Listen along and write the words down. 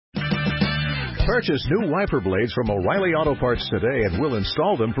Purchase new wiper blades from O'Reilly Auto Parts today and we'll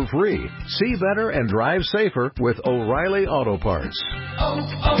install them for free. See better and drive safer with O'Reilly Auto Parts.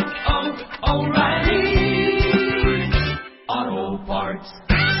 O'Reilly Auto Parts.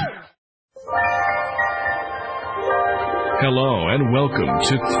 Hello and welcome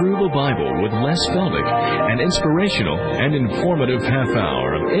to Through the Bible with Les Feldick, an inspirational and informative half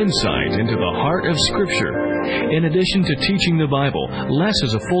hour of insight into the heart of Scripture. In addition to teaching the Bible, Les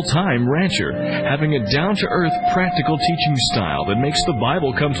is a full-time rancher, having a down-to-earth, practical teaching style that makes the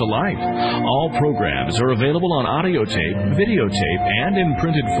Bible come to life. All programs are available on audio tape, videotape, and in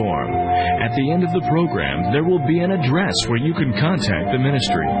printed form. At the end of the program, there will be an address where you can contact the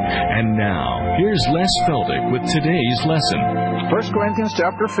ministry. And now, here's Les Feldick with today's lesson. 1 Corinthians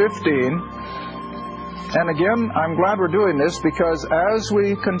chapter 15. And again, I'm glad we're doing this because as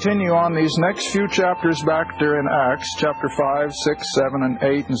we continue on these next few chapters back there in Acts, chapter 5, 6, 7, and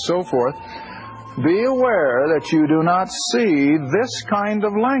 8, and so forth, be aware that you do not see this kind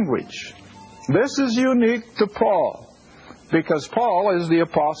of language. This is unique to Paul, because Paul is the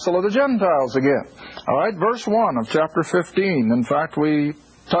apostle of the Gentiles again. All right, verse 1 of chapter 15. In fact, we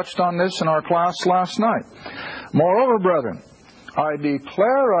touched on this in our class last night. Moreover, brethren, I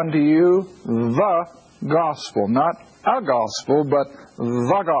declare unto you the gospel, not a gospel, but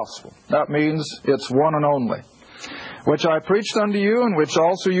the gospel. That means it's one and only. Which I preached unto you, and which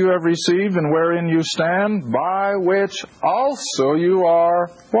also you have received, and wherein you stand, by which also you are,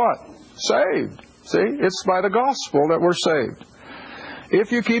 what? Saved. See, it's by the gospel that we're saved.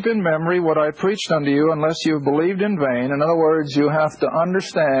 If you keep in memory what I preached unto you, unless you've believed in vain, in other words, you have to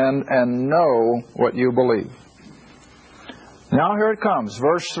understand and know what you believe. Now here it comes,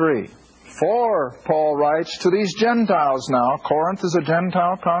 verse 3. For, Paul writes to these Gentiles now, Corinth is a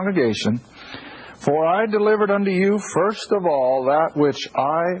Gentile congregation, for I delivered unto you first of all that which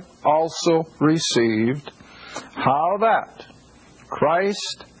I also received, how that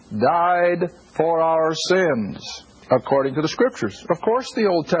Christ died for our sins, according to the Scriptures. Of course the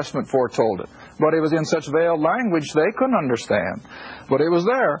Old Testament foretold it, but it was in such veiled language they couldn't understand. But it was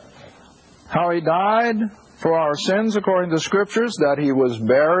there. How He died for our sins according to the Scriptures, that He was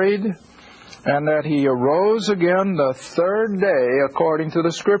buried, and that He arose again the third day according to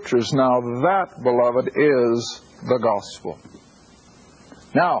the Scriptures. Now that, beloved, is the gospel.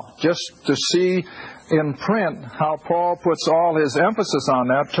 Now, just to see in print how Paul puts all his emphasis on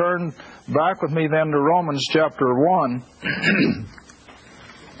that, turn back with me then to Romans chapter 1,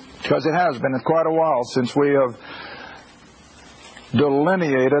 because it has been quite a while since we have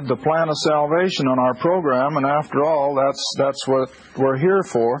delineated the plan of salvation on our program, and after all, that's what we're here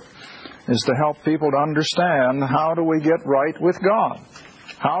for, is to help people to understand how do we get right with God.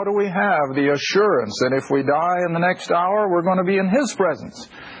 How do we have the assurance that if we die in the next hour, we're going to be in His presence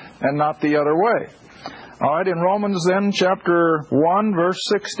and not the other way. All right, in Romans then, chapter 1, verse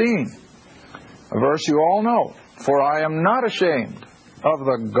 16, a verse you all know. For I am not ashamed of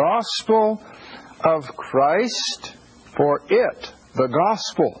the gospel of Christ, for it, the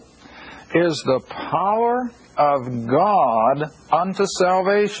gospel, is the power of God unto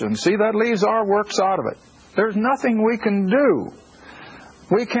salvation. See, that leaves our works out of it. There's nothing we can do.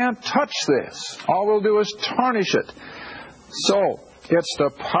 We can't touch this. All we'll do is tarnish it. So, it's the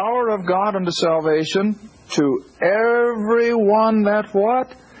power of God unto salvation to everyone that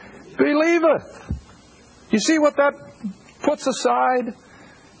what? Believeth. You see what that puts aside?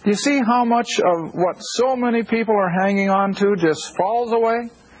 You see how much of what so many people are hanging on to just falls away?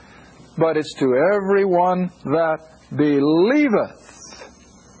 But it's to everyone that believeth.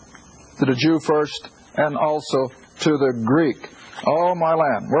 To the Jew first, and also to the Greek. Oh, my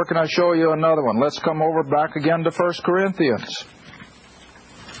land. Where can I show you another one? Let's come over back again to 1 Corinthians.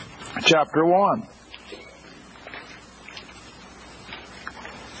 Chapter 1.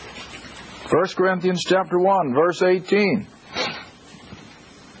 1 Corinthians chapter 1, verse 18.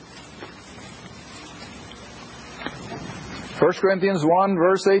 1 Corinthians 1,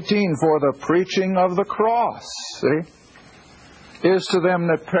 verse 18, for the preaching of the cross, see, is to them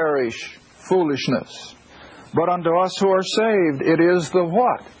that perish foolishness. But unto us who are saved, it is the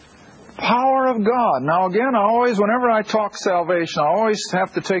what? Power of God. Now again, whenever I talk salvation, I always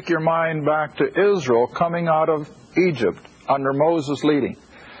have to take your mind back to Israel coming out of Egypt under Moses' leading.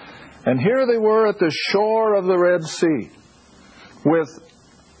 And here they were at the shore of the Red Sea with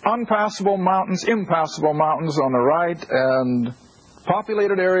impassable mountains on the right, and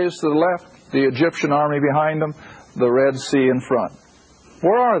populated areas to the left, the Egyptian army behind them, the Red Sea in front.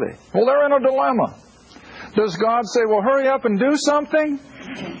 Where are they? Well, they're in a dilemma. Does God say, well, hurry up and do something?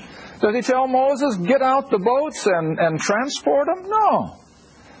 Does He tell Moses, get out the boats and transport them? No.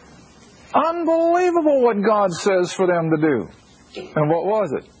 Unbelievable what God says for them to do. And what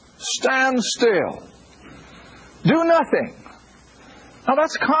was it? Stand still. Do nothing. Now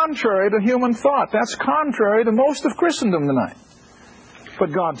that's contrary to human thought. That's contrary to most of Christendom tonight.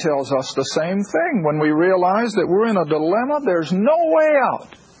 But God tells us the same thing. When we realize that we're in a dilemma, there's no way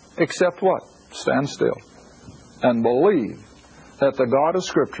out except what? Stand still. And believe that the God of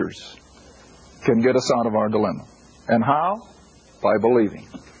Scriptures can get us out of our dilemma. And how? By believing.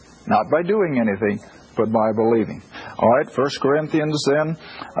 Not by doing anything, but by believing. All right, 1 Corinthians then,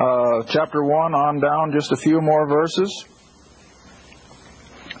 chapter 1 on down, just a few more verses.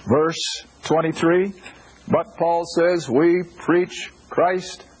 Verse 23, but Paul says, we preach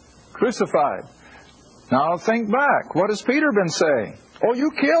Christ crucified. Now think back. What has Peter been saying? Oh,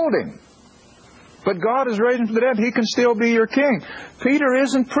 you killed him. But God has raised him from the dead. He can still be your king. Peter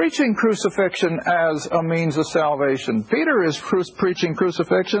isn't preaching crucifixion as a means of salvation. Peter is preaching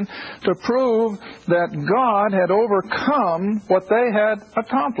crucifixion to prove that God had overcome what they had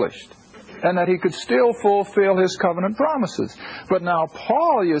accomplished, and that He could still fulfill His covenant promises. But now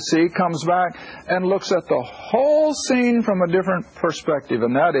Paul, you see, comes back and looks at the whole scene from a different perspective,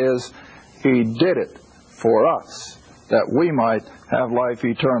 and that is, He did it for us, that we might have life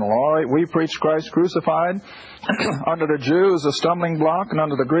eternal. All right, we preach Christ crucified, unto the Jews a stumbling block, and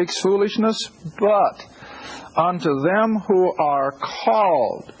unto the Greeks foolishness, but unto them who are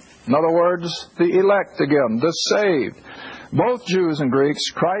called, in other words, the elect again, the saved, both Jews and Greeks,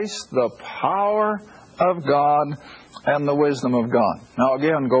 Christ, the power of God and the wisdom of God. Now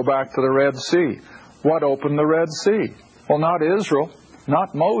again, go back to the Red Sea. What opened the Red Sea? Well, not Israel,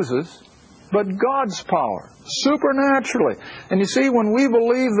 not Moses, but God's power, supernaturally. And you see, when we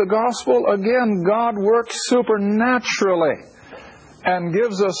believe the gospel, again, God works supernaturally and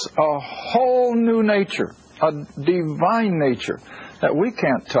gives us a whole new nature, a divine nature that we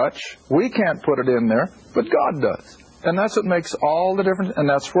can't touch, we can't put it in there, but God does. And that's what makes all the difference, and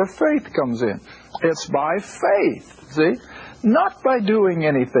that's where faith comes in. It's by faith, see? Not by doing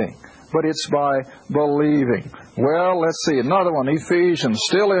anything, but it's by believing. Well, let's see, another one, Ephesians,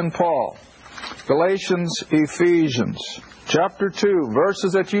 still in Paul. Galatians, Ephesians, chapter 2,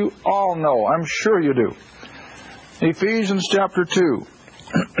 verses that you all know, I'm sure you do. Ephesians chapter 2.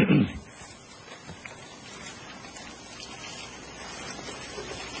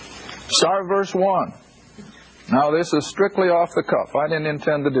 Start verse 1. Now this is strictly off the cuff. I didn't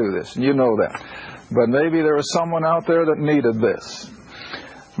intend to do this, and you know that. But maybe there was someone out there that needed this.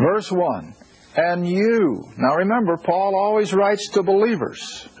 Verse 1. And you. Now remember, Paul always writes to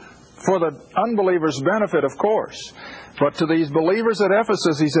believers. For the unbelievers' benefit, of course. But to these believers at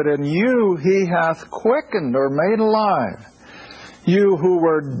Ephesus, he said, and you He hath quickened or made alive, you who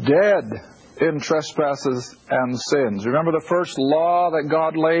were dead in trespasses and sins. Remember the first law that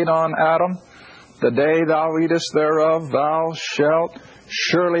God laid on Adam? The day thou eatest thereof, thou shalt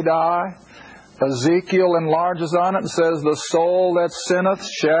surely die. Ezekiel enlarges on it and says, the soul that sinneth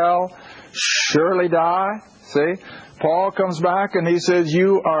shall surely die. See? Paul comes back and he says,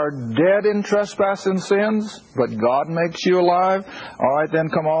 you are dead in trespass and sins, but God makes you alive. All right, then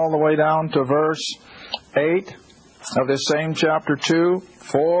come all the way down to verse 8 of this same chapter 2.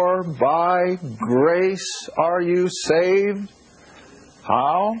 For by grace are you saved.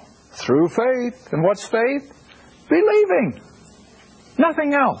 How? Through faith. And what's faith? Believing.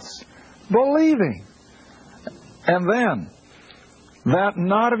 Nothing else. Believing. And then, that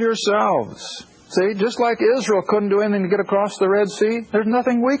not of yourselves. See, just like Israel couldn't do anything to get across the Red Sea, there's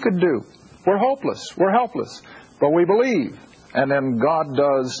nothing we could do. We're hopeless. We're helpless. But we believe. And then God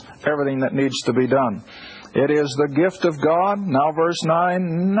does everything that needs to be done. It is the gift of God. Now verse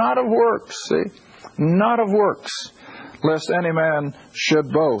 9, not of works. See? Not of works, lest any man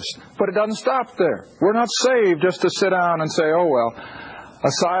should boast. But it doesn't stop there. We're not saved just to sit down and say, oh well, a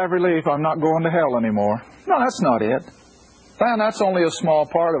sigh of relief, I'm not going to hell anymore. No, that's not it. And that's only a small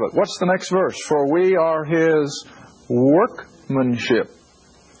part of it. What's the next verse? For we are His workmanship.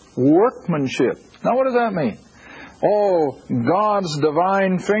 Workmanship. Now what does that mean? Oh, God's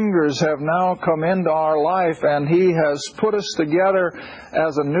divine fingers have now come into our life, and He has put us together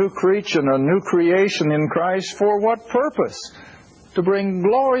as a new creature, a new creation in Christ. For what purpose? To bring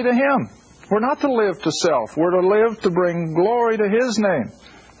glory to Him. We're not to live to self. We're to live to bring glory to His name.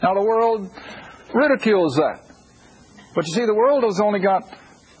 Now the world ridicules that. But you see, the world has only got,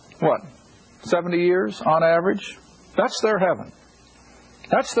 70 years on average? That's their heaven.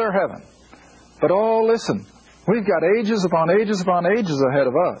 That's their heaven. But oh, listen, we've got ages upon ages upon ages ahead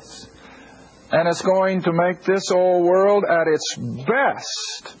of us. And it's going to make this old world at its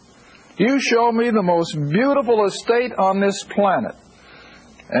best. You show me the most beautiful estate on this planet,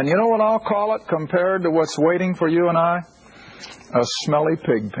 And you know what I'll call it compared to what's waiting for you and I? A smelly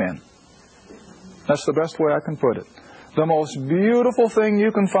pig pen. That's the best way I can put it. The most beautiful thing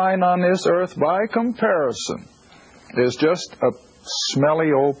you can find on this earth by comparison is just a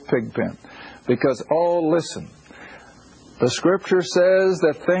smelly old pig pen. Because, oh, listen, the Scripture says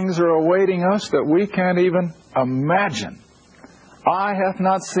that things are awaiting us that we can't even imagine. Eye hath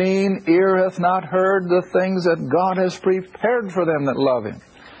not seen, ear hath not heard the things that God has prepared for them that love Him.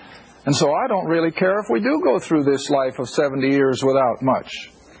 And so I don't really care if we do go through this life of 70 years without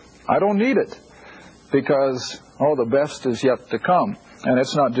much. I don't need it. Because, oh, the best is yet to come. And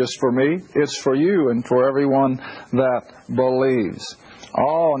it's not just for me, it's for you and for everyone that believes.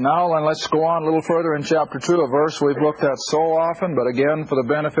 Oh, now then let's go on a little further in chapter 2, a verse we've looked at so often, but again for the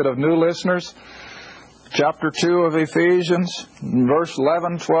benefit of new listeners. Chapter 2 of Ephesians, verse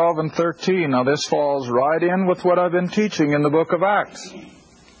 11, 12, and 13. Now this falls right in with what I've been teaching in the book of Acts.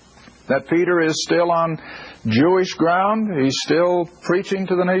 That Peter is still on Jewish ground. He's still preaching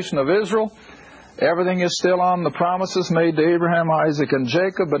to the nation of Israel. Everything is still on the promises made to Abraham, Isaac, and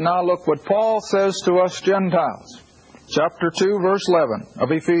Jacob. But now look what Paul says to us Gentiles. Chapter 2, verse 11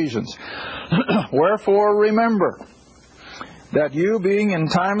 of Ephesians. Wherefore remember that you being in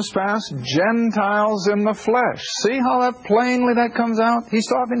times past Gentiles in the flesh. See how that plainly that comes out? He's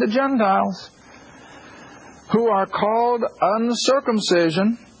talking to Gentiles who are called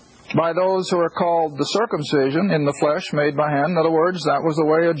uncircumcision by those who are called the circumcision in the flesh made by hand. In other words, that was the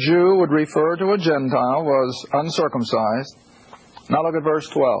way a Jew would refer to a Gentile, was uncircumcised. Now look at verse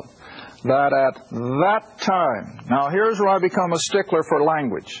 12. That at that time. Now here's where I become a stickler for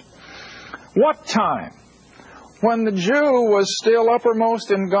language. What time? When the Jew was still uppermost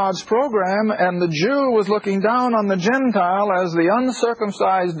in God's program, and the Jew was looking down on the Gentile as the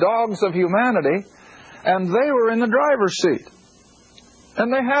uncircumcised dogs of humanity, and they were in the driver's seat.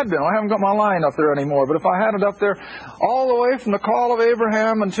 And they had been. I haven't got my line up there anymore, but if I had it up there, all the way from the call of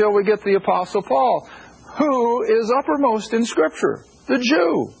Abraham until we get the Apostle Paul, who is uppermost in Scripture? The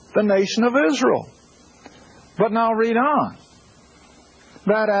Jew, the nation of Israel. But now read on.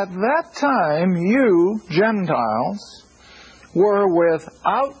 That at that time you, Gentiles, were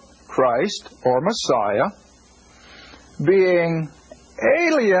without Christ, or Messiah, being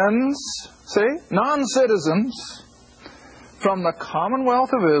aliens, see, non-citizens, from the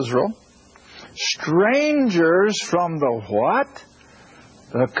commonwealth of Israel, strangers from the what?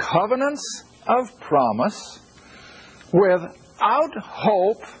 The covenants of promise, without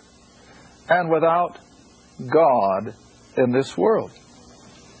hope and without God in this world.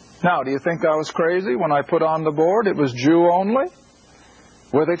 Now, do you think I was crazy when I put on the board it was Jew only?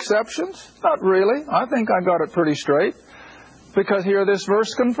 With exceptions? Not really. I think I got it pretty straight. Because here this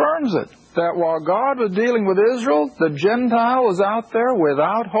verse confirms it. That while God was dealing with Israel, the Gentile was out there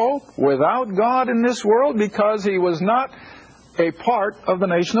without hope, without God in this world, because he was not a part of the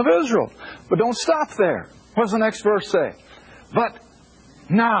nation of Israel. But don't stop there. What does the next verse say? But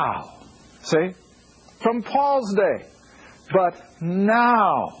now, see, from Paul's day, but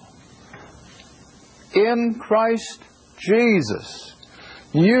now, in Christ Jesus,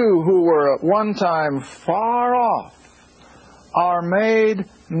 you who were at one time far off, are made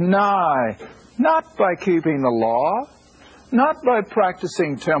nigh, not by keeping the law, not by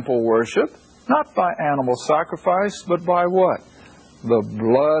practicing temple worship, not by animal sacrifice, but by what? The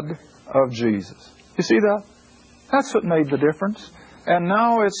blood of Jesus. You see that? That's what made the difference. And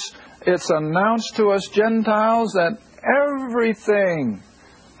now it's announced to us Gentiles that everything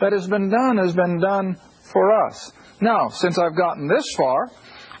that has been done for us. Now, since I've gotten this far,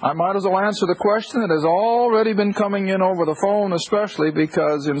 I might as well answer the question that has already been coming in over the phone, especially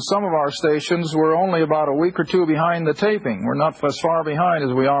because in some of our stations we're only about a week or two behind the taping. We're not as far behind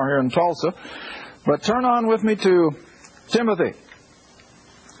as we are here in Tulsa. But turn on with me to Timothy.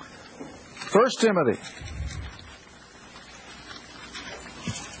 1 Timothy.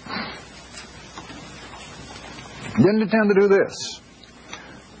 Didn't intend to do this,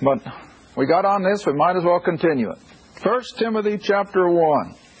 but we got on this, we might as well continue it. 1 Timothy chapter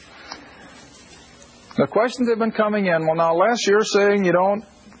 1. The questions have been coming in. Well, now, Les, you're saying you don't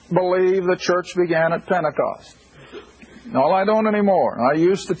believe the church began at Pentecost. No, I don't anymore. I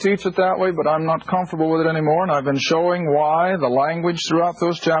used to teach it that way, but I'm not comfortable with it anymore, and I've been showing why, the language throughout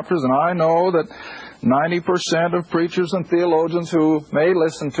those chapters, and I know that 90% of preachers and theologians who may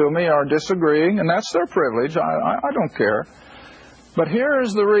listen to me are disagreeing, and that's their privilege. I don't care. But here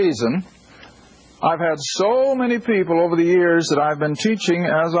is the reason. I've had so many people over the years that I've been teaching,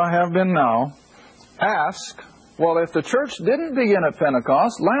 as I have been now, ask, well, if the church didn't begin at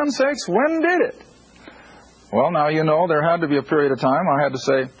Pentecost, land sakes, when did it? Well, now you know there had to be a period of time I had to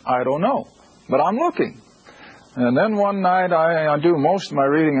say, I don't know, but I'm looking. And then one night I do most of my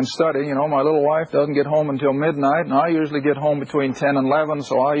reading and study. You know, my little wife doesn't get home until midnight, and I usually get home between 10 and 11,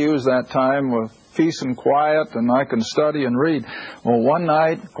 so I use that time with peace and quiet, and I can study and read. Well, one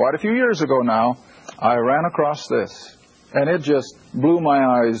night, quite a few years ago now, I ran across this, and it just blew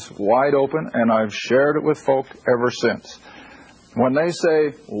my eyes wide open, and I've shared it with folk ever since. When they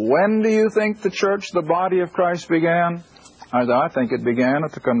say, when do you think the church, the body of Christ, began? I think it began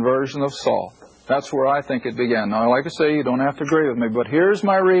at the conversion of Saul. That's where I think it began. Now, like I say, you don't have to agree with me, but here's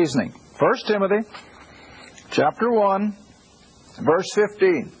my reasoning. 1 Timothy, chapter 1, verse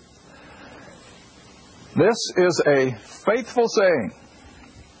 15. This is a faithful saying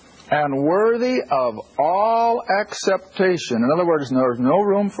and worthy of all acceptation. In other words, there's no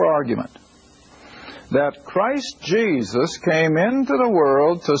room for argument. That Christ Jesus came into the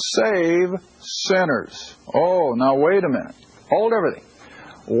world to save sinners. Oh, now wait a minute. Hold everything.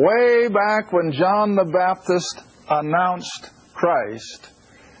 Way back when John the Baptist announced Christ,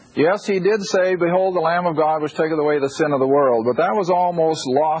 yes, he did say, behold, the Lamb of God which taketh away the sin of the world, but that was almost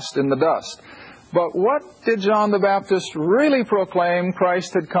lost in the dust. But what did John the Baptist really proclaim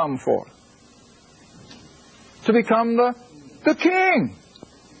Christ had come for? To become the King.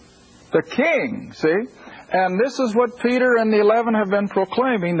 The King, see? And this is what Peter and the 11 have been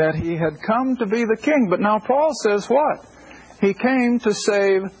proclaiming, that he had come to be the King. But now Paul says what? He came to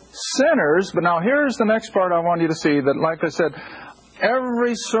save sinners. But now here's the next part I want you to see, that like I said,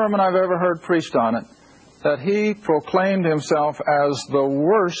 every sermon I've ever heard preached on it, that he proclaimed himself as the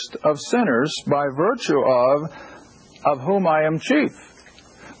worst of sinners by virtue of whom I am chief.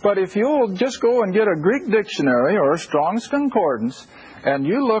 But if you'll just go and get a Greek dictionary or a Strong's Concordance, and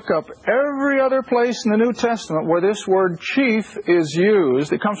you look up every other place in the New Testament where this word chief is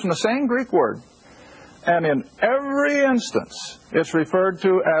used, it comes from the same Greek word. And in every instance, it's referred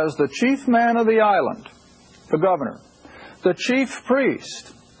to as the chief man of the island, the governor, the chief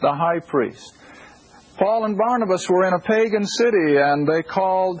priest, the high priest. Paul and Barnabas were in a pagan city, and they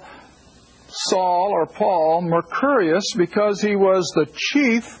called Saul or Paul Mercurius because he was the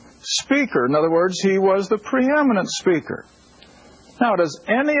chief speaker. In other words, he was the preeminent speaker. Now, does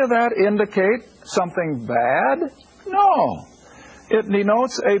any of that indicate something bad? No. It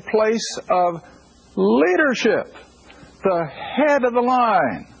denotes a place of leadership, the head of the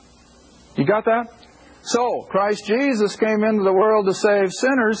line. You got that? So, Christ Jesus came into the world to save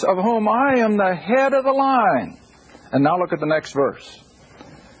sinners, of whom I am the head of the line. And now look at the next verse.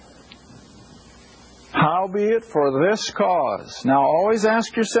 Howbeit for this cause. Now always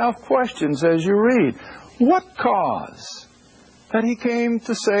ask yourself questions as you read. What cause? That he came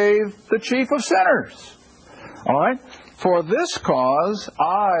to save the chief of sinners. All right? For this cause,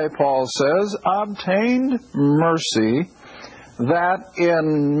 I, Paul says, obtained mercy, that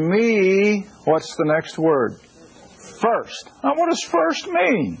in me, what's the next word? First. Now what does first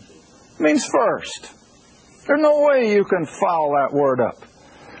mean? It means first. There's no way you can foul that word up.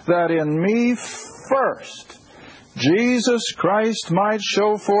 That in me first, Jesus Christ might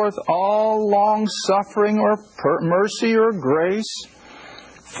show forth all long-suffering or mercy or grace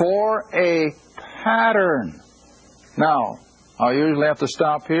for a pattern. Now, I usually have to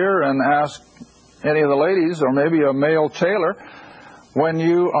stop here and ask any of the ladies, or maybe a male tailor, when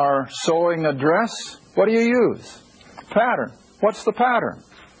you are sewing a dress, what do you use? Pattern. What's the pattern?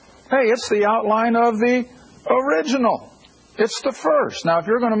 Hey, it's the outline of the original. It's the first. Now, if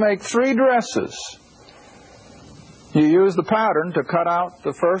you're going to make 3 dresses, you use the pattern to cut out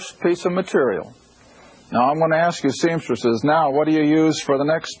the first piece of material. Now, I'm going to ask you, seamstresses, now, what do you use for the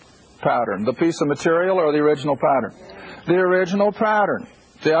next pattern? The piece of material or the original pattern? The original pattern.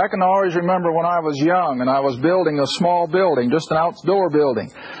 See, I can always remember when I was young and I was building a small building, just an outdoor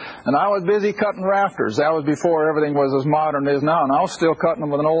building. And I was busy cutting rafters. That was before everything was as modern as now. And I was still cutting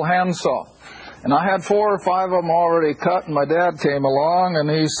them with an old handsaw. And I had 4 or 5 of them already cut, and my dad came along and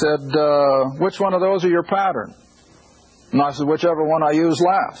he said, which one of those are your pattern? And I said, whichever one I use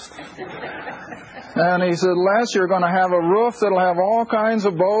last. And he said, Les, you're going to have a roof that'll have all kinds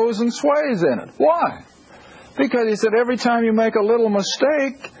of bows and sways in it. Why? Because he said, every time you make a little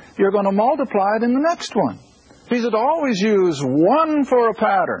mistake, you're going to multiply it in the next one. He said, always use one for a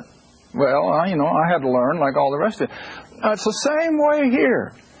pattern. Well, I had to learn like all the rest of it. It's the same way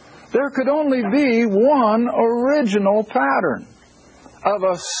here. There could only be one original pattern of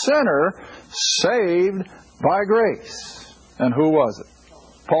a sinner saved by grace. And who was it?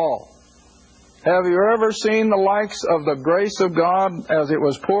 Paul. Have you ever seen the likes of the grace of God as it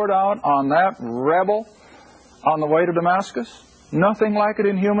was poured out on that rebel on the way to Damascus? Nothing like it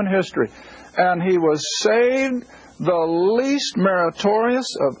in human history. and he was saved, the least meritorious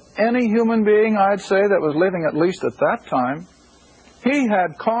of any human being, I'd say, that was living at least at that time. He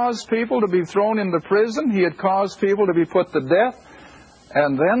had caused people to be thrown into prison. He had caused people to be put to death.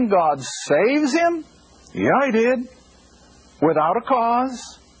 And then God saves him? Yeah, He did. Without a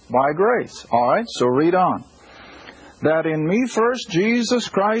cause, by grace. All right, so read on. That in me first Jesus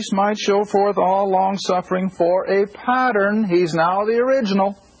Christ might show forth all long-suffering for a pattern, He's now the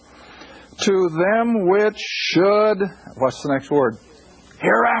original, to them which should, what's the next word?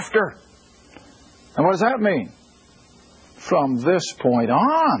 Hereafter. And what does that mean? From this point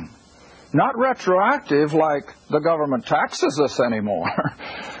on. Not retroactive like the government taxes us anymore.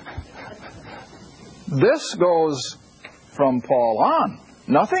 This goes from Paul on.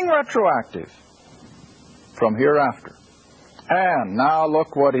 Nothing retroactive. From hereafter. And now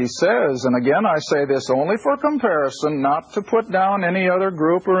look what he says. And again, I say this only for comparison, not to put down any other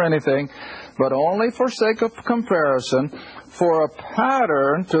group or anything, but only for sake of comparison, for a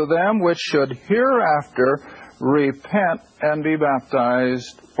pattern to them which should hereafter repent and be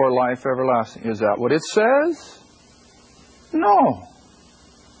baptized for life everlasting. Is that what it says? No.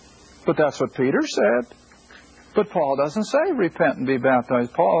 But that's what Peter said. But Paul doesn't say repent and be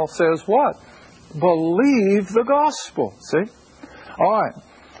baptized. Paul says what? Believe the gospel. See? All right.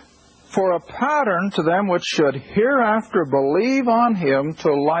 For a pattern to them which should hereafter believe on Him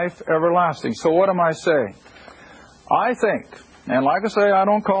to life everlasting. So what am I saying? I think, and like I say, I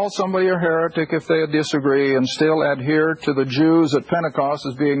don't call somebody a heretic if they disagree and still adhere to the Jews at Pentecost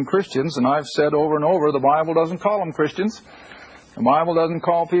as being Christians. And I've said over and over, the Bible doesn't call them Christians. The Bible doesn't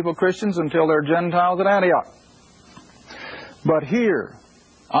call people Christians until they're Gentiles at Antioch. But here,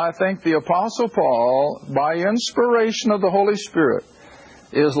 I think the Apostle Paul, by inspiration of the Holy Spirit,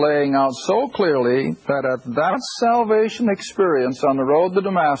 is laying out so clearly that at that salvation experience on the road to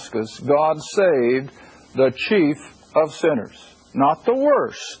Damascus, God saved the chief of sinners. Not the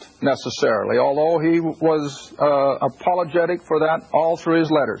worst, necessarily, although he was apologetic for that all through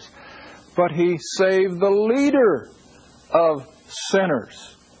his letters. But he saved the leader of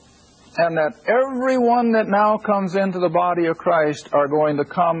sinners. And that everyone that now comes into the body of Christ are going to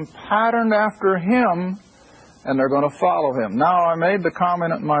come patterned after him, and they're going to follow him. Now, I made the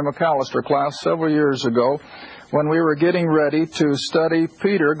comment in my McAllister class several years ago when we were getting ready to study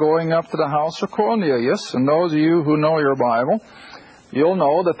Peter going up to the house of Cornelius. And those of you who know your Bible, you'll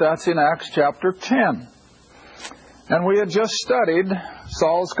know that that's in Acts chapter 10. And we had just studied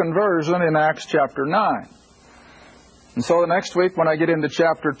Saul's conversion in Acts chapter 9. And so the next week when I get into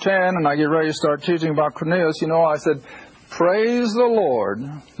chapter 10 and I get ready to start teaching about Cornelius, you know, I said, praise the Lord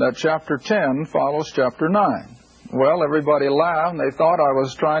that chapter 10 follows chapter 9. Well, everybody laughed and they thought I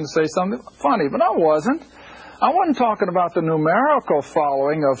was trying to say something funny, but I wasn't. I wasn't talking about the numerical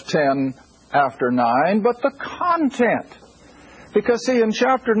following of 10 after 9, but the content. Because, see, in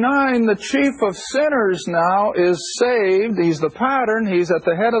chapter 9, the chief of sinners now is saved. He's the pattern. He's at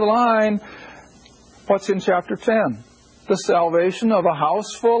the head of the line. What's in chapter 10? The salvation of a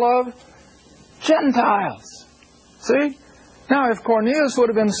house full of Gentiles. See? Now, if Cornelius would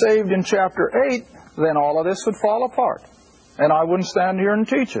have been saved in chapter 8, then all of this would fall apart. And I wouldn't stand here and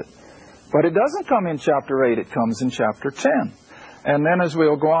teach it. But it doesn't come in chapter 8. It comes in chapter 10. And then as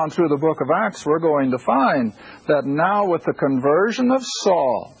we'll go on through the book of Acts, we're going to find that now with the conversion of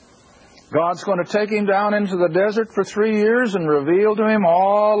Saul, God's going to take him down into the desert for 3 years and reveal to him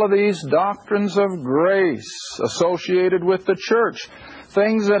all of these doctrines of grace associated with the church.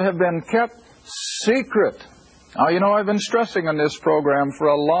 Things that have been kept secret. Now, you know, I've been stressing on this program for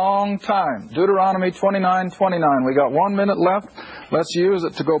a long time. Deuteronomy 29:29. We got 1 minute left. Let's use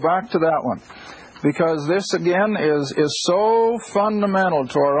it to go back to that one. Because this, again, is so fundamental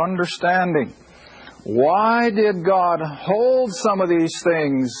to our understanding. Why did God hold some of these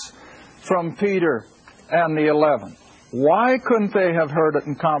things from Peter and the 11? Why couldn't they have heard it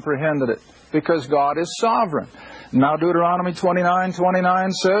and comprehended it? Because God is sovereign. Now Deuteronomy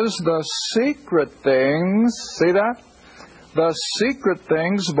 29:29 says, the secret things, see that? The secret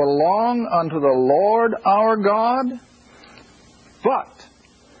things belong unto the Lord our God, but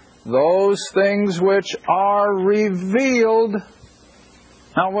those things which are revealed.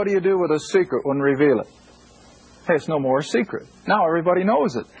 Now what do you do with a secret when reveal it? Hey, it's no more a secret. Now everybody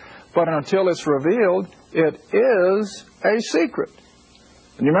knows it. But until it's revealed, it is a secret.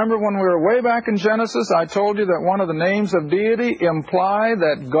 And you remember when we were way back in Genesis, I told you that one of the names of deity imply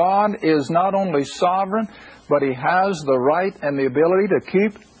that God is not only sovereign, but He has the right and the ability to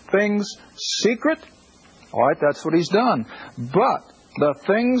keep things secret. All right, that's what He's done. But The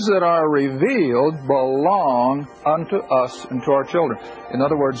things that are revealed belong unto us and to our children. In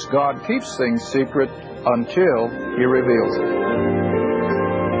other words, God keeps things secret until He reveals it.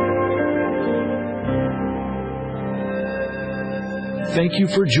 Thank you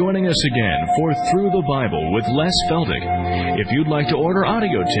for joining us again for Through the Bible with Les Feldick. If you'd like to order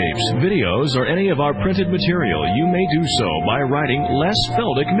audio tapes, videos, or any of our printed material, you may do so by writing Les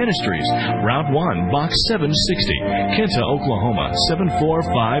Feldick Ministries, Route 1, Box 760, Kinta, Oklahoma,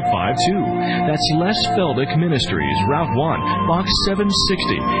 74552. That's Les Feldick Ministries, Route 1, Box 760,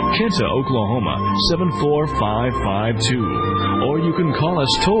 Kinta, Oklahoma, 74552. Or you can call us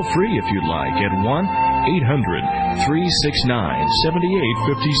toll-free if you'd like at 1-800-369-7856.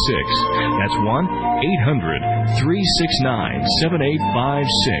 That's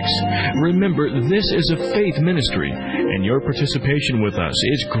 1-800-369-7856. Remember, this is a faith ministry, and your participation with us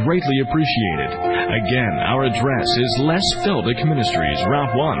is greatly appreciated. Again, our address is Les Feldick Ministries,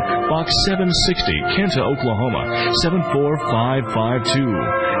 Route 1, Box 760, Kinta, Oklahoma,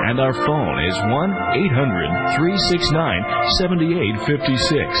 74552. And our phone is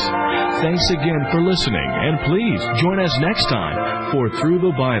 1-800-369-7856. Thanks again for listening, and please join us next time for Through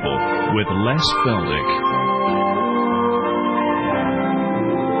the Bible with Les Feldick.